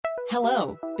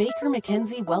Hello, Baker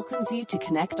McKenzie welcomes you to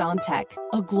Connect on Tech,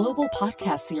 a global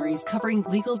podcast series covering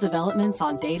legal developments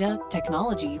on data,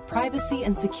 technology, privacy,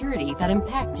 and security that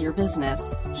impact your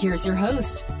business. Here's your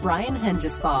host,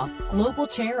 Brian.hengesbaugh, Global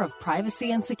Chair of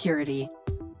Privacy and Security.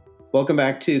 Welcome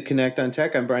back to Connect on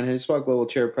Tech. I'm Brian Hengesbaugh, Global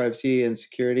Chair of Privacy and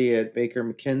Security at Baker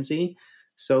McKenzie.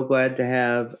 So glad to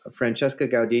have Francesca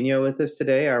Gaudino with us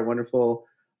today, our wonderful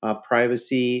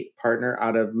privacy partner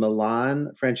out of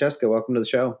Milan. Francesca, welcome to the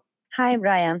show. Hi,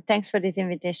 Brian. Thanks for this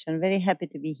invitation. Very happy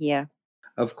to be here.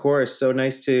 Of course. So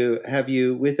nice to have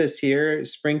you with us here.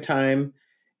 Springtime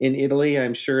in Italy.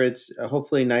 I'm sure it's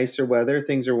hopefully nicer weather.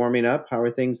 Things are warming up. How are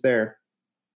things there?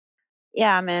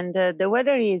 Yeah, man, the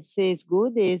weather is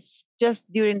good. It's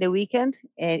just during the weekend.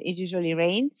 It usually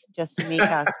rains just to make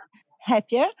us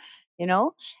happier, you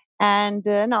know. And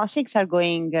now things are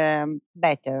going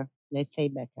better. Let's say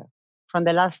better. From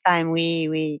the last time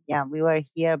we were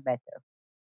here, better.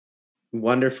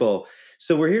 Wonderful.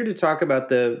 So we're here to talk about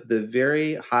the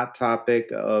very hot topic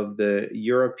of the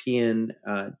European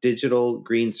Digital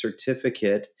Green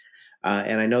Certificate.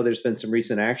 And I know there's been some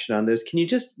recent action on this. Can you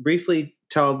just briefly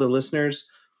tell the listeners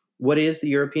what is the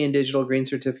European Digital Green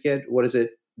Certificate? What does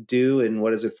it do and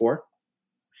what is it for?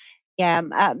 Yeah,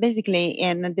 basically,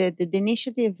 and the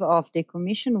initiative of the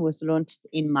Commission was launched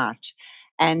in March.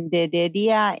 And the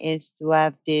idea is to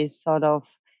have this sort of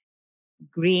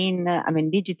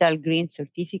digital green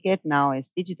certificate, now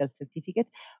is digital certificate,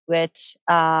 which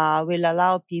will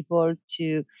allow people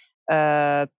to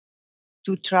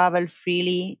travel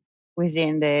freely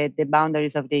within the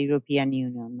boundaries of the European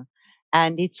Union.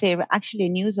 And it's actually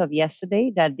news of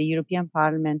yesterday that the European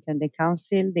Parliament and the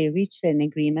Council, they reached an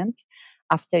agreement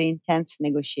after intense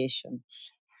negotiation.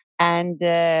 And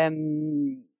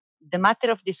the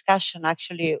matter of discussion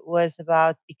actually was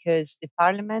about because the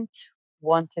Parliament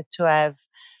wanted to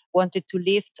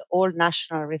lift all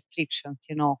national restrictions,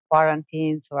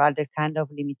 quarantines or other kind of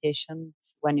limitations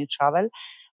when you travel,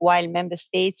 while member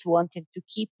states wanted to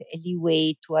keep a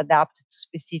leeway to adapt to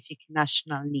specific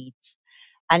national needs.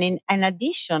 And in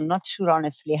addition, not sure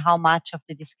honestly how much of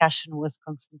the discussion was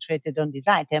concentrated on this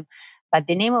item, but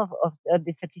the name of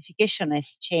the certification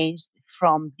has changed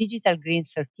from Digital Green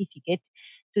Certificate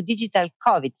to Digital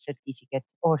COVID Certificate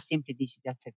or simply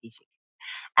Digital Certificate.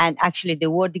 And actually,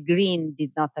 the word green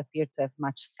did not appear to have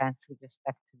much sense with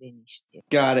respect to the initiative.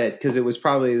 Got it, because it was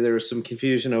there was some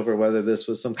confusion over whether this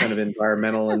was some kind of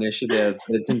environmental initiative.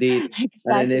 But it's indeed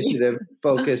an initiative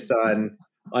focused on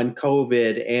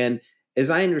COVID. And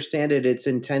as I understand it, it's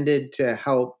intended to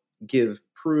help give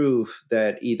proof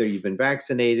that either you've been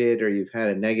vaccinated or you've had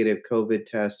a negative COVID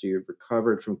test or you've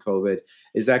recovered from COVID.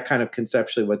 Is that kind of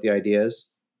conceptually what the idea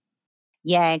is?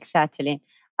 Yeah, exactly.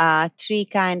 Three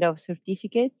kind of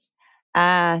certificates.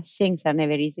 Things are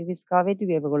never easy with COVID.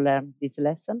 We have all learned this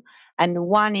lesson. And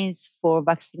one is for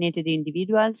vaccinated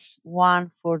individuals, one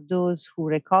for those who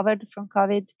recovered from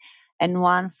COVID, and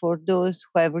one for those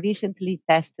who have recently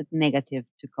tested negative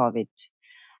to COVID.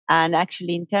 And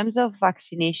actually, in terms of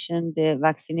vaccination, the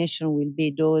vaccination will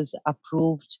be those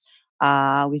approved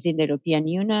within the European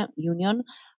Union,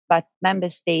 but member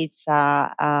states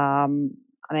are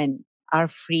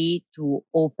free to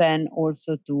open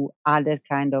also to other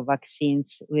kind of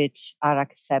vaccines which are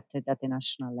accepted at the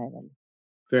national level.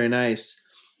 Very nice.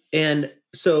 And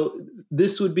so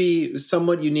this would be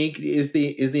somewhat unique. Is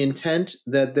the intent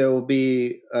that there will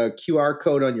be a QR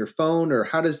code on your phone, or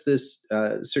how does this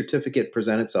certificate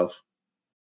present itself?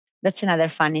 That's another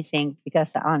funny thing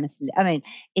because honestly,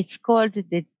 it's called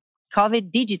the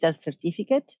COVID Digital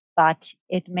Certificate, but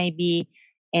it may be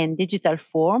in digital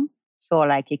form, so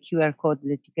like a QR code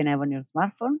that you can have on your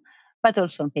smartphone, but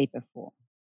also in paper form.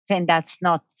 And that's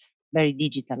not very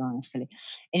digital, honestly.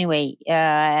 Anyway,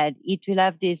 it will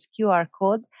have this QR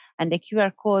code, and the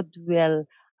QR code will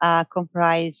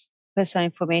comprise personal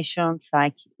information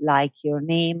like your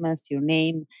name,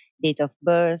 date of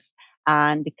birth,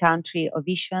 and the country of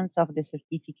issuance of the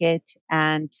certificate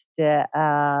and the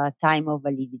time of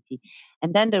validity.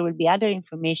 And then there will be other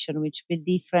information which will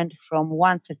be different from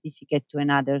one certificate to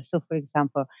another. So, for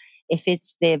example, if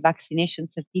it's the vaccination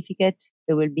certificate,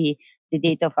 there will be the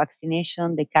date of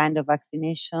vaccination, the kind of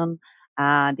vaccination,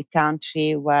 the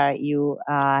country where you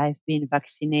have been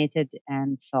vaccinated,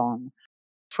 and so on.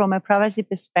 From a privacy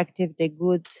perspective, the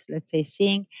good, let's say,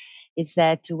 thing is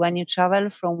that when you travel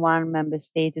from one member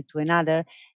state to another,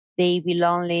 they will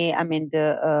only,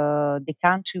 the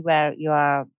country where you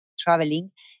are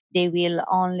traveling, they will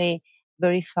only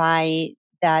verify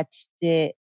that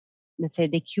the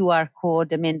QR code,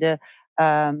 the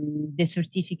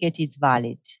certificate is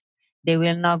valid. They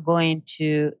will not going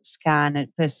to scan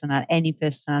any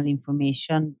personal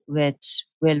information, which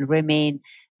will remain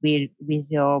with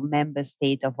your member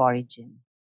state of origin.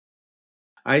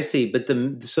 I see, but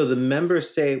the member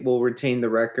state will retain the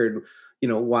record,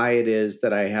 why it is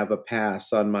that I have a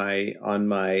pass on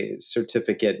my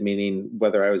certificate, meaning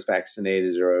whether I was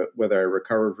vaccinated or whether I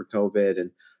recovered from COVID,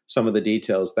 and some of the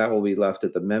details that will be left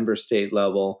at the member state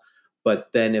level. But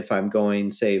then if I'm going,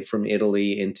 say, from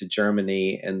Italy into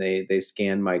Germany and they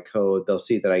scan my code, they'll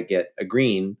see that I get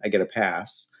a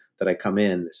pass that I come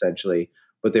in essentially,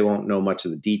 but they won't know much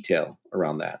of the detail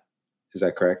around that. Is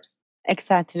that correct?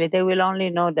 Exactly. They will only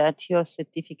know that your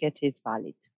certificate is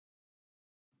valid.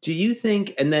 Do you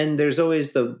think, and then there's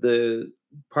always the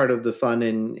part of the fun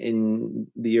in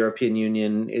the European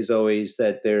Union is always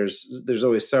that there's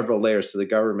always several layers to the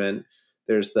government.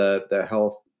 There's the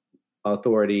health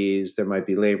authorities, there might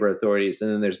be labor authorities,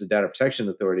 and then there's the data protection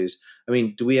authorities. I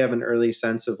mean, do we have an early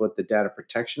sense of what the data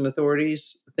protection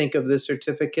authorities think of this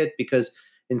certificate? Because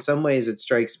in some ways it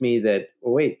strikes me that,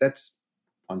 well, wait, that's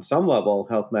on some level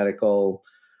health medical,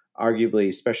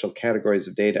 arguably special categories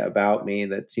of data about me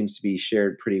that seems to be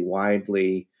shared pretty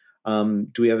widely.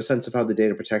 Do we have a sense of how the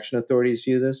data protection authorities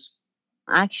view this?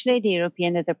 Actually, the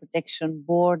European Data Protection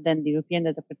Board and the European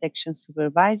Data Protection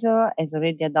Supervisor has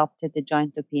already adopted a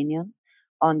joint opinion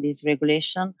on this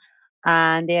regulation,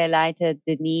 and they highlighted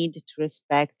the need to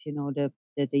respect, the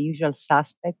usual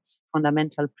suspects,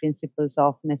 fundamental principles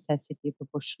of necessity,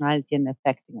 proportionality, and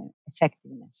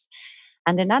effectiveness.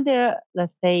 And another,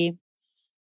 let's say,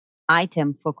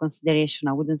 item for consideration,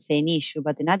 I wouldn't say an issue,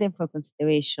 but an item for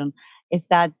consideration is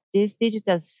that this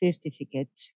digital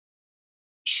certificate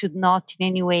should not in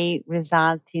any way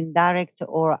result in direct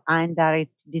or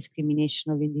indirect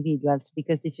discrimination of individuals.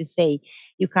 Because if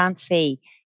you can't say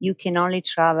you can only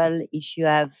travel if you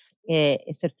have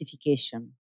a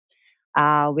certification,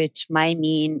 which might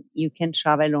mean you can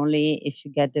travel only if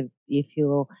you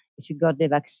got the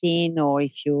vaccine or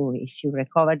if you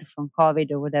recovered from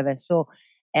COVID or whatever. So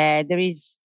there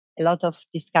is a lot of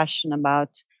discussion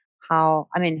about how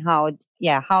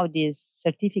this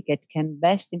certificate can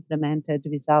best implemented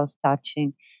without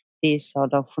touching these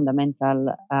sort of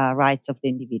fundamental rights of the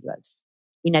individuals,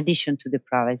 in addition to the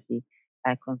privacy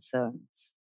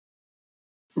concerns.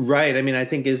 Right. I mean, I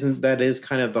think that is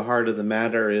kind of the heart of the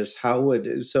matter is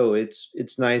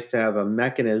it's nice to have a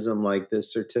mechanism like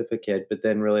this certificate, but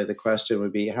then really the question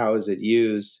would be, how is it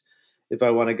used? If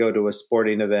I want to go to a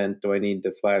sporting event, do I need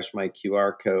to flash my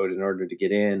QR code in order to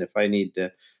get in? If I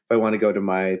want to go to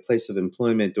my place of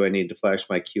employment, do I need to flash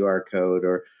my QR code,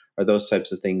 or are those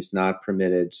types of things not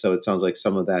permitted? So it sounds like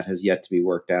some of that has yet to be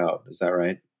worked out. Is that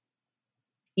right?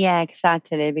 Yeah,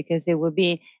 exactly. Because it would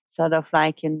be sort of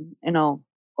like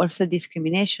also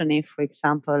discrimination if, for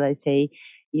example, let's say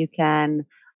you can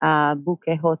book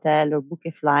a hotel or book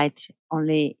a flight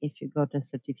only if you got a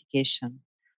certification.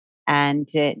 And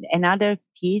another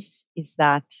piece is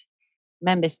that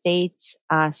member states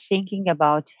are thinking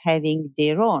about having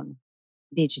their own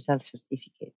digital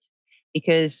certificate,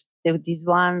 because this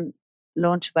one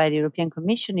launched by the European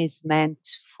Commission is meant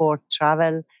for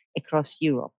travel across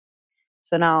Europe.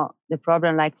 So now the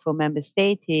problem, like for member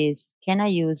state, is can I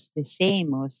use the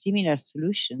same or similar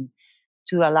solution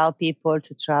to allow people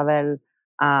to travel,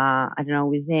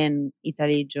 within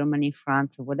Italy, Germany,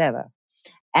 France, or whatever?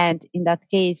 And in that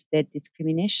case, the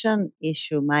discrimination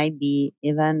issue might be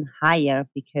even higher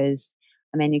because,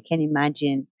 you can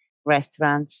imagine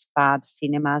restaurants, pubs,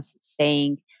 cinemas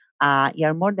saying,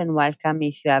 you're more than welcome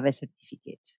if you have a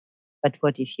certificate. But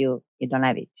what if you don't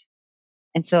have it?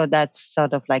 And so that's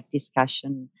sort of like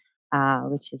discussion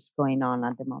which is going on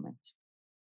at the moment.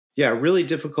 Yeah, really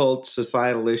difficult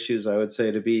societal issues, I would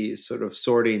say, to be sort of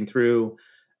sorting through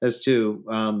as to,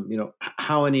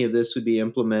 how any of this would be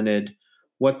implemented,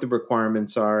 what the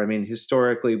requirements are. I mean,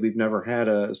 historically, we've never had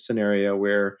a scenario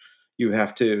where you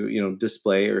have to,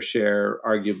 display or share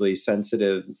arguably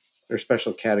sensitive or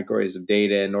special categories of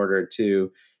data in order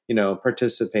to,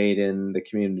 participate in the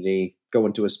community, go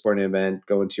into a sporting event,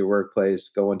 go into your workplace,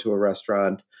 go into a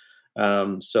restaurant.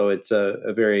 So it's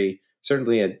a very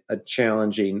certainly a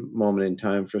challenging moment in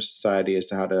time for society as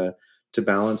to how to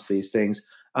balance these things.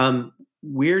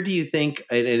 Where do you think,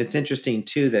 and it's interesting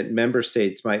too, that member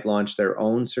states might launch their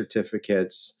own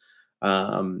certificates.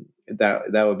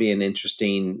 That would be an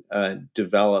interesting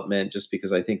development, just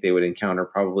because I think they would encounter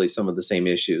probably some of the same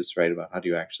issues, right, about how do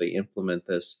you actually implement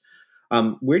this.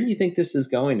 Where do you think this is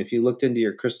going? If you looked into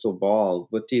your crystal ball,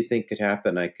 what do you think could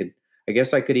happen? I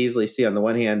guess I could easily see on the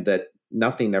one hand that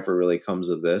nothing ever really comes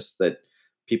of this, that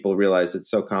people realize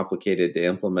it's so complicated to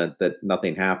implement that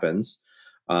nothing happens.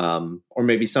 Or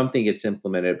maybe something gets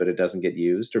implemented, but it doesn't get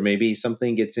used. Or maybe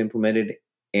something gets implemented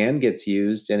and gets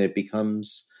used, and it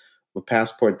becomes a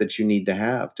passport that you need to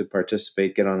have to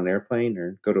participate, get on an airplane,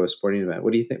 or go to a sporting event.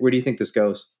 What do you think? Where do you think this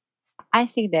goes? I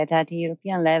think that at the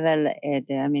European level,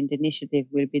 the initiative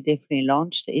will be definitely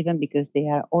launched, even because they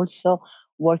are also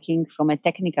working from a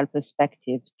technical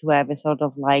perspective to have a sort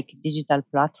of like digital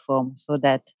platform so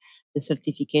that the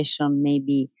certification may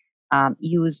be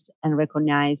used and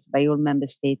recognized by all member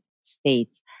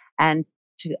states. And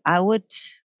I would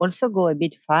also go a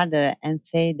bit further and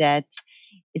say that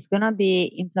it's going to be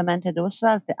implemented also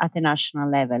at the national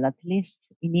level, at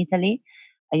least in Italy.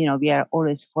 We are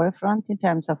always forefront in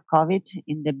terms of COVID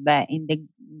in the bad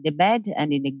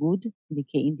and in the good.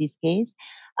 In this case,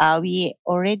 we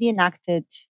already enacted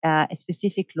a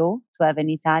specific law to have an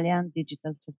Italian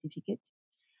digital certificate,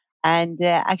 and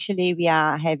actually we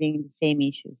are having the same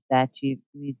issues that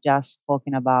we just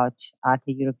spoken about at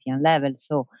the European level.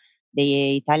 So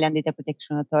the Italian Data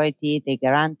Protection Authority, the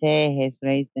Garante, has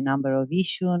raised a number of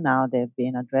issues. Now they've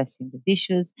been addressing these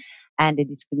issues, and the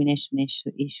discrimination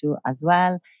issue as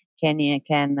well.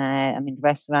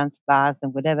 Restaurants, bars,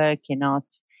 and whatever cannot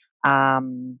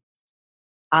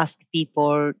ask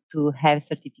people to have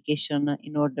certification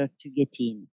in order to get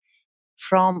in.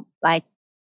 From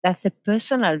that's a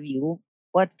personal view.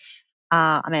 What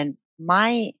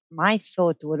my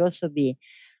thought would also be,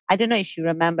 I don't know if you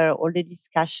remember all the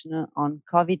discussion on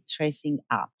COVID tracing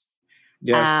apps.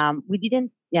 Yes. We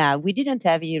didn't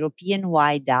have a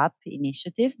European-wide app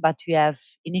initiative, but we have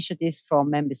initiatives from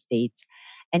member states.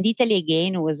 And Italy,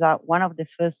 again, was one of the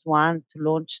first ones to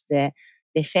launch the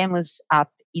famous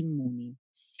app Immuni.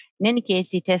 In any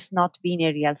case, it has not been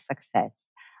a real success,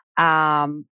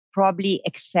 probably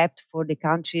except for the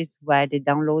countries where the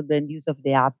download and use of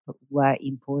the app were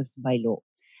imposed by law.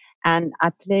 And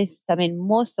at least,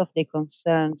 most of the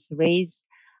concerns raised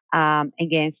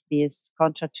against these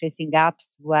contact tracing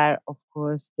apps were, of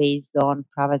course, based on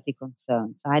privacy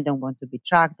concerns. I don't want to be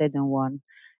tracked. I don't want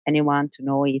anyone to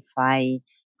know if I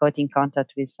got in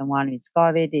contact with someone with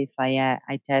COVID, if I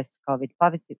test COVID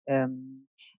positive,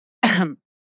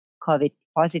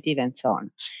 and so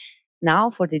on. Now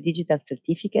for the digital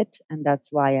certificate, and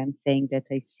that's why I'm saying that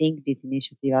I think this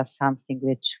initiative is something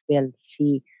which will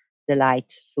see the light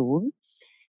soon,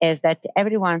 is that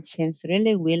everyone seems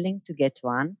really willing to get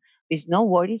one, with no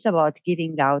worries about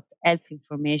giving out health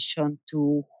information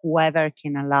to whoever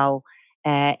can allow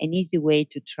an easy way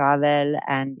to travel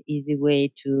and easy way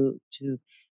to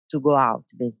go out,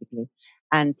 basically.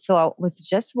 And so I was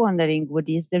just wondering, what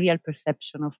is the real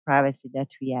perception of privacy that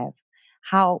we have?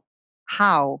 How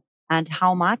and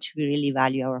how much we really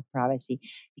value our privacy?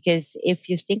 Because if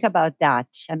you think about that,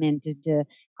 the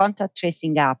contact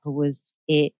tracing app was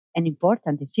an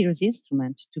important, a serious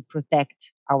instrument to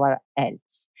protect our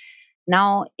health.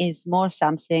 Now is more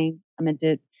something,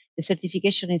 the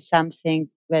certification is something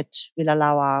which will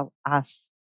allow us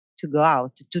to go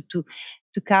out,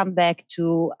 to come back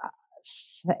to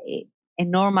a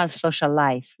normal social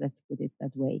life, let's put it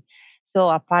that way. So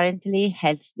apparently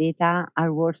health data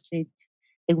are worth it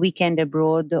a weekend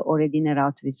abroad or a dinner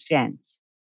out with friends.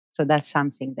 So that's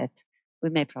something that we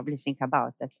may probably think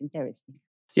about. That's interesting.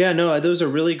 Yeah, no, those are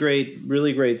really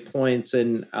great points.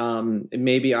 And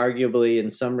maybe arguably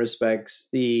in some respects,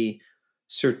 the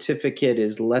certificate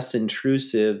is less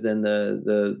intrusive than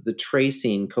the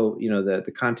tracing,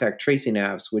 the contact tracing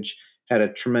apps, which had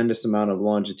a tremendous amount of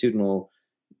longitudinal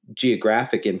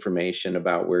geographic information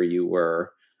about where you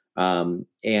were. And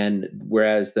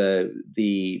whereas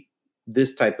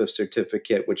this type of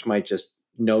certificate, which might just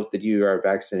note that you are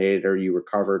vaccinated or you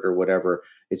recovered or whatever,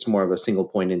 it's more of a single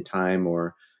point in time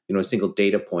or, a single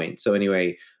data point. So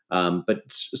anyway, but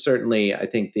certainly I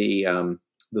think the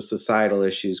societal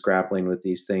issues grappling with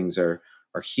these things are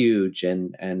huge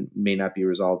and may not be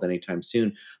resolved anytime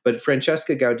soon. But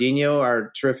Francesca Gaudino,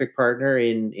 our terrific partner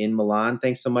in Milan,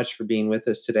 thanks so much for being with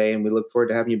us today. And we look forward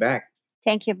to having you back.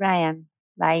 Thank you, Brian.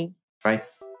 Bye. Bye.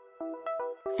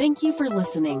 Thank you for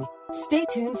listening. Stay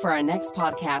tuned for our next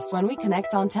podcast when we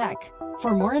connect on tech.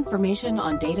 For more information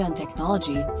on data and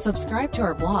technology, subscribe to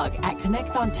our blog at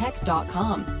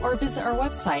connectontech.com or visit our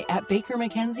website at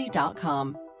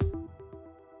bakermckenzie.com.